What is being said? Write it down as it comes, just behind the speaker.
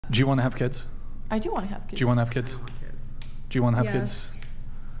Do you want to have kids? I do want to have kids. Do you want to have kids? Do you want to have Yes. kids?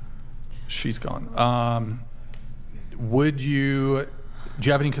 She's gone. Do you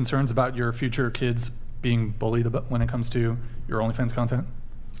have any concerns about your future kids being bullied when it comes to your OnlyFans content?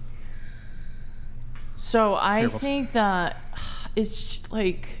 So I think that it's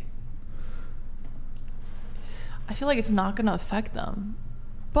like, I feel like it's not going to affect them.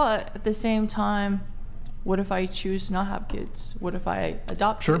 But at the same time, what if I choose to not have kids? What if I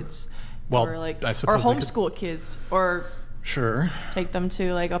adopt kids? Well, or like, I or suppose homeschool kids, or take them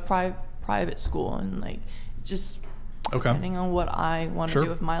to like a private school, and like just depending on what I want to do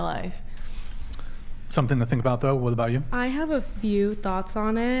with my life. Something to think about though. What about you? I have a few thoughts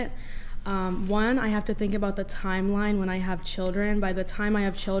on it. One, I have to think about the timeline when I have children. By the time I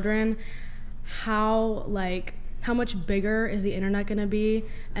have children, how much bigger is the internet going to be?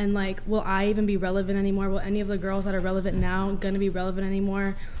 And like, will I even be relevant anymore? Will any of the girls that are relevant now going to be relevant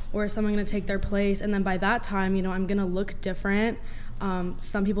anymore? Or is someone going to take their place? And then by that time, you know, I'm going to look different.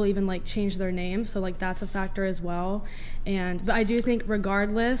 Some people even like change their names, so like that's a factor as well. But I do think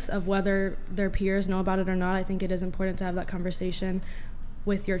regardless of whether their peers know about it or not, I think it is important to have that conversation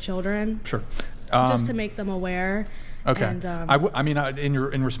with your children. Sure. Just to make them aware. Okay. And, I mean,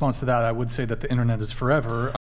 in response to that, I would say that the internet is forever.